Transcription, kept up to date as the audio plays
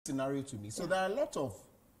scenario to me. So there are a lot of,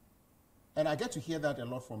 and I get to hear that a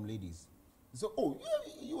lot from ladies. So, oh,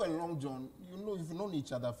 you and Long John, you've known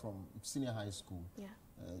each other from senior high school,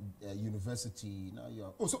 university. Now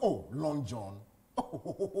you're Long John.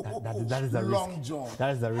 That is the Long risk. John.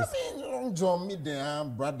 That is the risk. I mean, Long John, me there,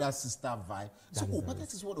 brother sister vibe. So, but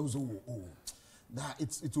that is what also that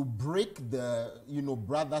it will break the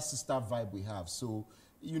brother sister vibe we have. So,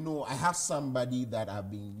 I have somebody that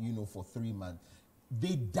I've been for 3 months.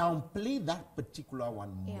 They downplay that particular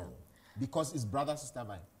one more because it's brother sister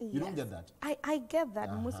vibe. You don't get that. I get that.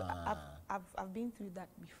 I've been through that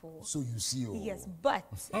before. So you see, yes, but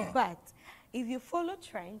if you follow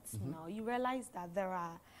trends now, you realize that there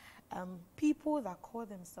are people that call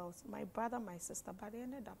themselves my brother, my sister, but they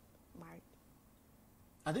ended up married.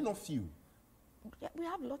 Are they not few? Yeah, we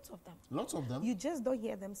have lots of them. Lots of them? You just don't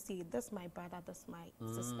hear them say, this my brother, this my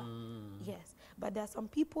sister. Yes. But there are some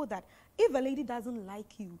people that, if a lady doesn't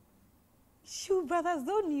like you, she brothers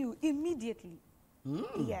don't you immediately.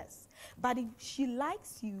 Yes. But if she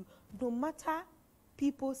likes you, no matter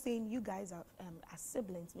people saying you guys are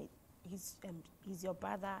siblings, he's your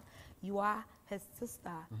brother, you are his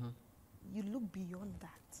sister, you look beyond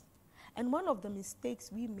that. And one of the mistakes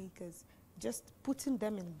we make is just putting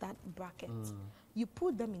them in that bracket. You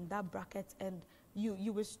put them in that bracket and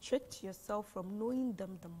you restrict yourself from knowing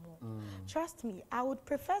them the more. Trust me, I would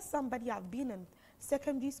prefer somebody I've been in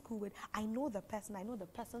secondary school with. I know the person, I know the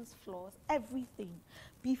person's flaws, everything.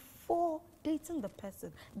 Before dating the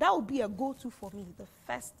person, that would be a go-to for me, the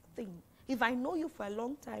first thing. If I know you for a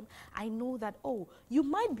long time, I know that, oh, you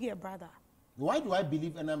might be a brother. Why do I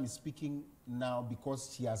believe Enam is speaking now?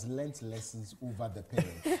 Because she has learnt lessons over the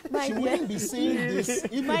period. She wouldn't be saying this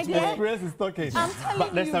if my experience is talking.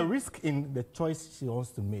 But there's a risk in the choice she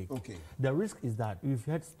wants to make. Okay. The risk is that we've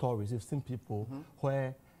heard stories, we've seen people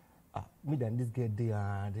where me and this girl there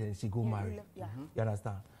and she go marry. You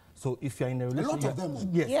understand? So if you're in a relationship, a lot of them.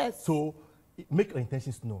 Yes. So make your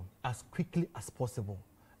intentions known as quickly as possible.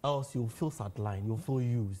 Else you'll feel sidelined, you'll feel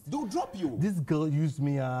used. They'll drop you. This girl used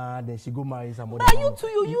me then she go marry somebody. But you too,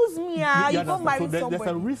 you use me you go marry somebody. There's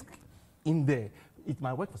a risk in there. It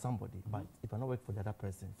might work for somebody, but it might not work for the other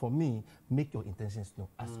person. For me, make your intentions known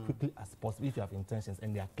as quickly as possible if you have intentions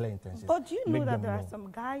and they are clear intentions. But do you know that there are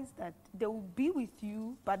some guys that they will be with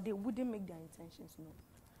you, but they wouldn't make their intentions known?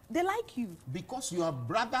 They like you. Because your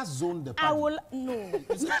brother zoned the party. I will, no.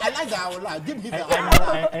 I like that, I will lie. Give me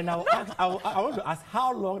that. And I want to ask,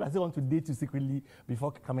 how long does he want to date you secretly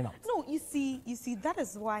before coming out? No, you see, that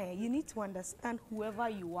is why you need to understand whoever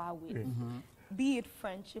you are with. Be it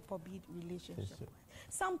friendship or be it relationship.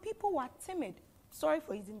 Some people are timid. Sorry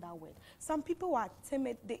for using that word. Some people are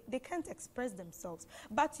timid. They can't express themselves.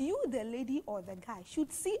 But you, the lady or the guy,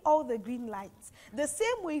 should see all the green lights. The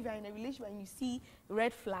same way if you're in a relationship and you see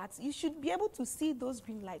red flags, you should be able to see those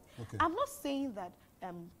green lights. Okay. I'm not saying that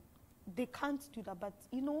they can't do that, but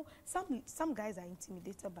you know, some guys are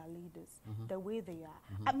intimidated by ladies, the way they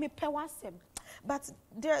are. I mean, but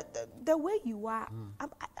the way you are,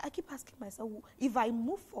 I keep asking myself, if I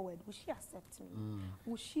move forward, will she accept me?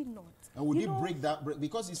 Will she not? And would you break that?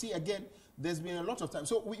 Because you see, again, there's been a lot of time.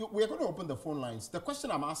 So we are going to open the phone lines. The question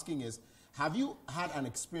I'm asking is, have you had an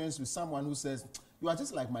experience with someone who says, you are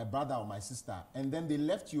just like my brother or my sister, and then they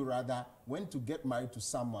left you rather, went to get married to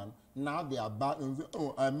someone, now they are back and say,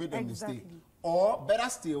 oh, I made a mistake. Or better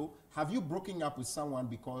still, have you broken up with someone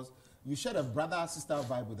because you shared a brother-sister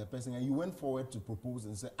vibe with the person and you went forward to propose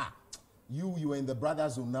and say, you were in the brother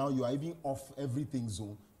zone, now you are even off everything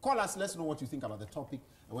zone. Call us, let's know what you think about the topic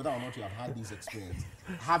and whether or not you have had this experience.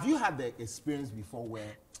 Have you had the experience before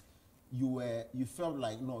where you felt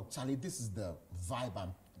like, no, Charlie, this is the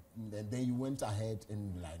vibe, and then you went ahead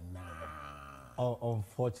and like, nah.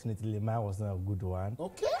 Unfortunately, mine was not a good one.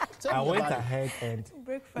 Okay. I went ahead and,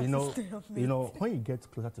 Breakfast you know, when you get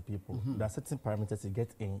closer to people, there are certain parameters you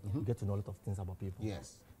get in, you get to know a lot of things about people.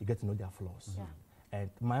 Yes. You get to know their flaws. And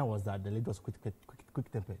mine was that the lady was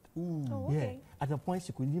quick-tempered. Oh, okay. Yeah. At the point,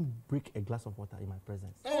 she could even break a glass of water in my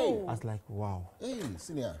presence. Hey. I was like, wow. Hey,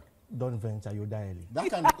 senior. Don't venture, you'll die early.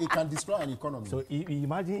 It can destroy an economy. So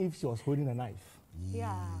imagine if she was holding a knife.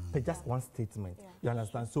 Yeah. But just one statement. Yeah. You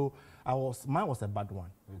understand? So mine was a bad one.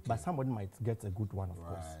 Okay. But somebody might get a good one, of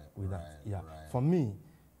course, with that. Yeah. Right. For me,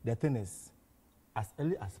 the thing is, as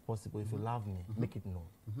early as possible, if you love me, make it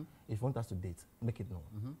known. If you want us to date, make it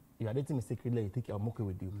known. If you are dating me secretly, you think I'm okay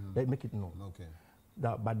with you, then make it known. Okay.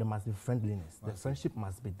 But there must be friendliness. The friendship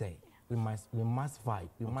must be there. We must vibe.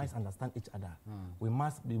 We must understand each other. We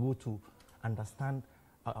must be able to understand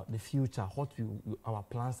the future, what our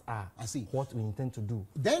plans are, I see. What we intend to do.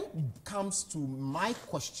 Then comes to my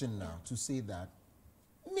question now to say that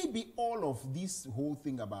maybe all of this whole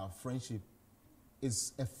thing about friendship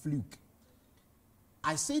is a fluke.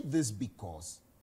 I say this because